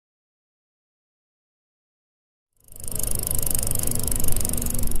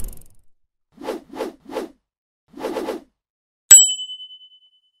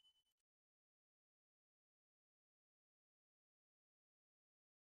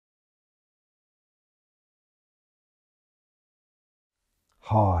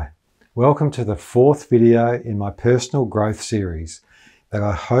Hi, welcome to the fourth video in my personal growth series that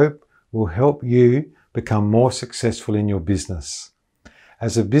I hope will help you become more successful in your business.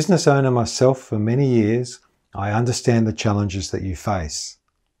 As a business owner myself for many years, I understand the challenges that you face.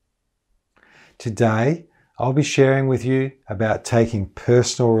 Today, I'll be sharing with you about taking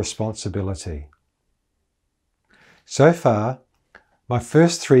personal responsibility. So far, my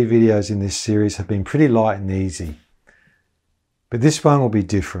first three videos in this series have been pretty light and easy. But this one will be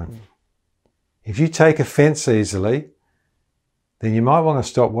different. If you take offense easily, then you might want to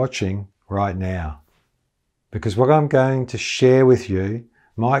stop watching right now, because what I'm going to share with you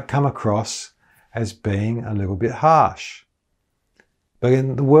might come across as being a little bit harsh. But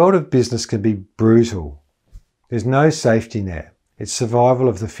in the world of business can be brutal. There's no safety net. It's survival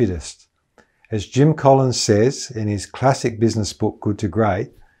of the fittest. As Jim Collins says in his classic business book, Good to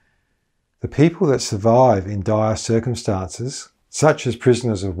Great, the people that survive in dire circumstances, such as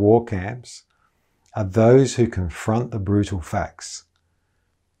prisoners of war camps, are those who confront the brutal facts.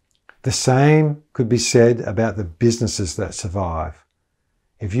 The same could be said about the businesses that survive.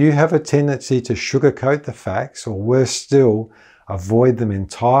 If you have a tendency to sugarcoat the facts, or worse still, avoid them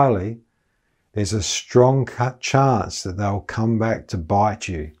entirely, there's a strong chance that they'll come back to bite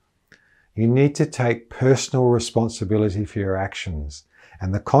you. You need to take personal responsibility for your actions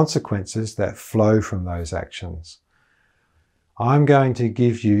and the consequences that flow from those actions. I'm going to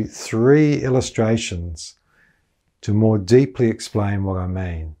give you 3 illustrations to more deeply explain what I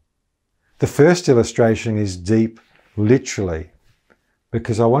mean. The first illustration is deep, literally,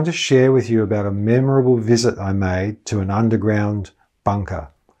 because I want to share with you about a memorable visit I made to an underground bunker.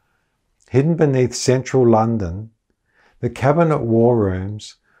 Hidden beneath central London, the Cabinet War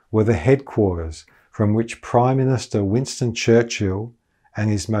Rooms were the headquarters from which Prime Minister Winston Churchill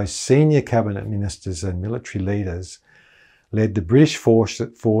and his most senior cabinet ministers and military leaders led the British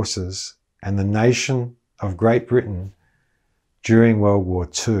forces and the nation of Great Britain during World War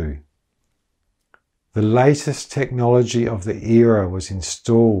II. The latest technology of the era was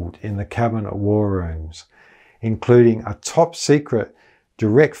installed in the Cabinet War Rooms, including a top secret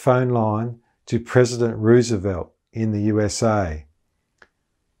direct phone line to President Roosevelt in the USA.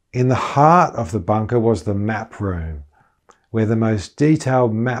 In the heart of the bunker was the map room, where the most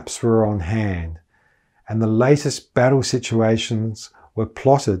detailed maps were on hand, and the latest battle situations were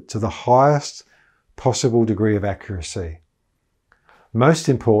plotted to the highest possible degree of accuracy. Most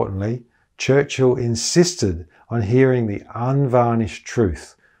importantly, Churchill insisted on hearing the unvarnished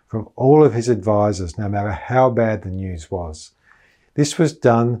truth from all of his advisors, no matter how bad the news was. This was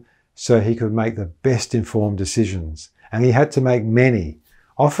done so he could make the best informed decisions, and he had to make many,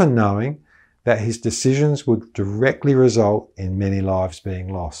 often knowing that his decisions would directly result in many lives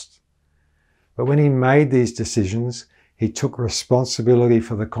being lost. But when he made these decisions, he took responsibility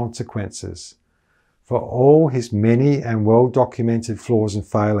for the consequences. For all his many and well-documented flaws and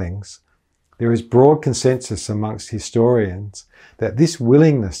failings, there is broad consensus amongst historians that this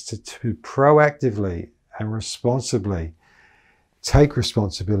willingness to proactively and responsibly take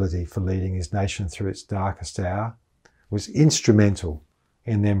responsibility for leading his nation through its darkest hour was instrumental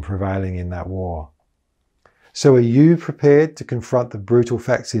in them prevailing in that war. So are you prepared to confront the brutal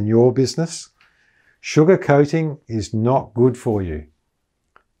facts in your business? Sugarcoating is not good for you.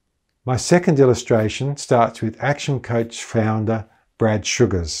 My second illustration starts with Action Coach founder Brad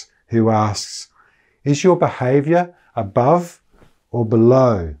Sugars, who asks, is your behaviour above or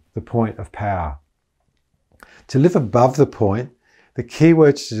below the point of power? To live above the point, the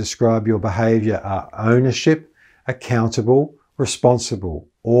keywords to describe your behaviour are ownership, accountable, responsible,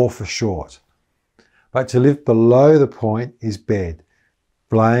 or for short. But to live below the point is bed,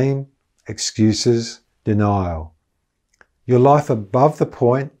 blame, excuses, denial. Your life above the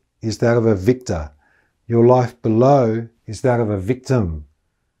point is that of a victor. Your life below is that of a victim.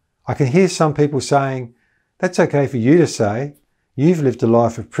 I can hear some people saying, that's okay for you to say. You've lived a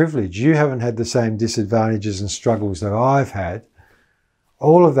life of privilege. You haven't had the same disadvantages and struggles that I've had.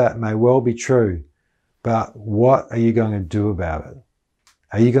 All of that may well be true, but what are you going to do about it?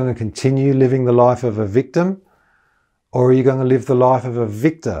 Are you going to continue living the life of a victim, or are you going to live the life of a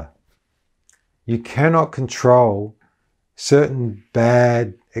victor? You cannot control certain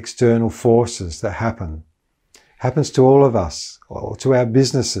bad external forces that happens to all of us or to our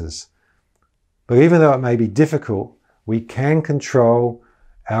businesses. But even though it may be difficult, we can control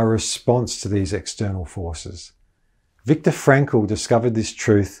our response to these external forces. Viktor Frankl discovered this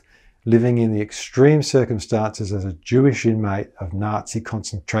truth living in the extreme circumstances as a Jewish inmate of Nazi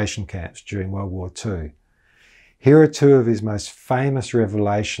concentration camps during World War II. Here are 2 of his most famous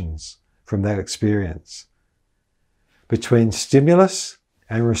revelations from that experience. Between stimulus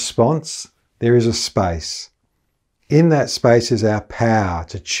and response, there is a space. In that space is our power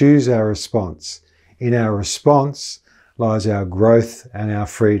to choose our response. In our response lies our growth and our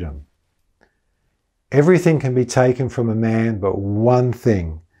freedom. Everything can be taken from a man but one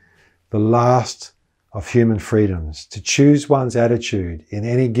thing, the last of human freedoms, to choose one's attitude in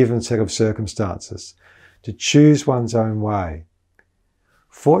any given set of circumstances, to choose one's own way.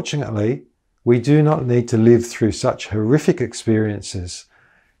 Fortunately, we do not need to live through such horrific experiences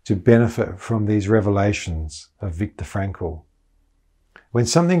to benefit from these revelations of Viktor Frankl. When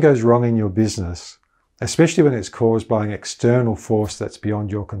something goes wrong in your business, especially when it's caused by an external force that's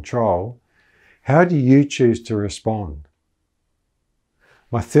beyond your control, how do you choose to respond?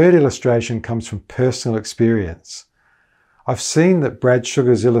 My third illustration comes from personal experience. I've seen that Brad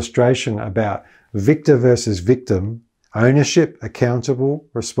Sugar's illustration about victor versus victim, ownership, accountable,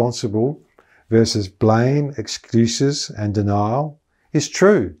 responsible, versus blame, excuses, and denial, is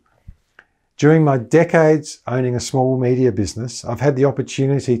true. During my decades owning a small media business, I've had the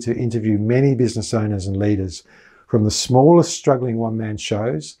opportunity to interview many business owners and leaders, from the smallest struggling one-man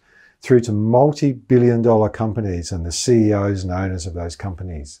shows through to multi-billion-dollar companies and the CEOs and owners of those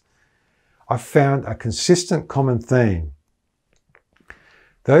companies. I've found a consistent common theme.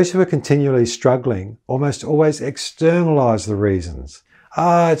 Those who are continually struggling almost always externalize the reasons.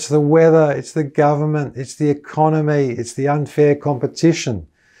 It's the weather, it's the government, it's the economy, it's the unfair competition.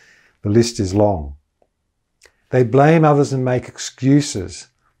 The list is long. They blame others and make excuses.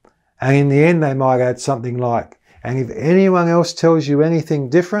 And in the end, they might add something like, and if anyone else tells you anything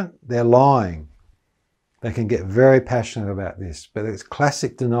different, they're lying. They can get very passionate about this, but it's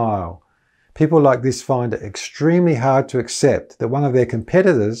classic denial. People like this find it extremely hard to accept that one of their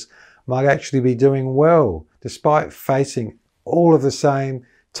competitors might actually be doing well, despite facing all of the same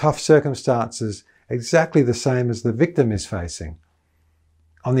tough circumstances, exactly the same as the victim is facing.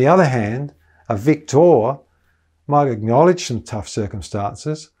 On the other hand, a victor might acknowledge some tough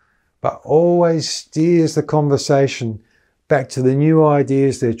circumstances, but always steers the conversation back to the new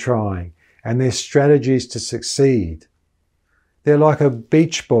ideas they're trying and their strategies to succeed. They're like a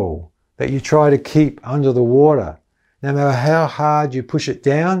beach ball that you try to keep under the water. No matter how hard you push it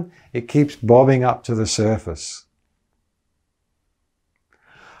down, it keeps bobbing up to the surface.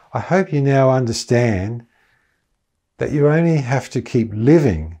 I hope you now understand that you only have to keep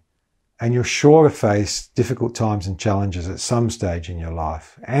living, and you're sure to face difficult times and challenges at some stage in your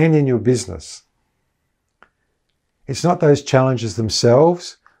life and in your business. It's not those challenges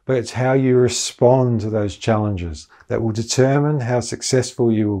themselves, but it's how you respond to those challenges that will determine how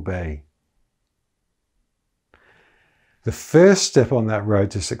successful you will be. The first step on that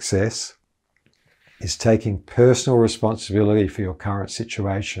road to success is taking personal responsibility for your current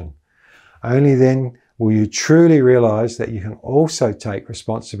situation. Only then will you truly realize that you can also take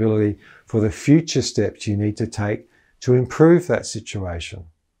responsibility for the future steps you need to take to improve that situation.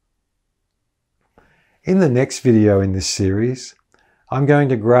 In the next video in this series, I'm going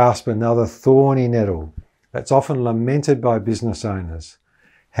to grasp another thorny nettle that's often lamented by business owners: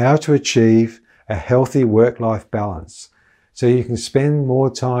 how to achieve a healthy work-life balance so you can spend more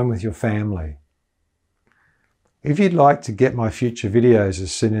time with your family. If you'd like to get my future videos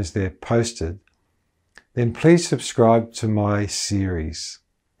as soon as they're posted, then please subscribe to my series.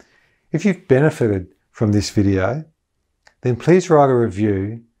 If you've benefited from this video, then please write a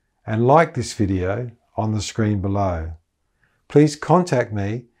review and like this video on the screen below. Please contact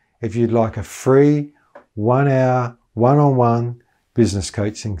me if you'd like a free 1-hour one-on-one business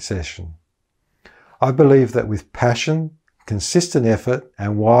coaching session. I believe that with passion, consistent effort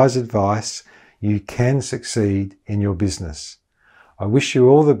and wise advice, you can succeed in your business. I wish you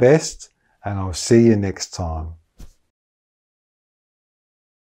all the best, and I'll see you next time.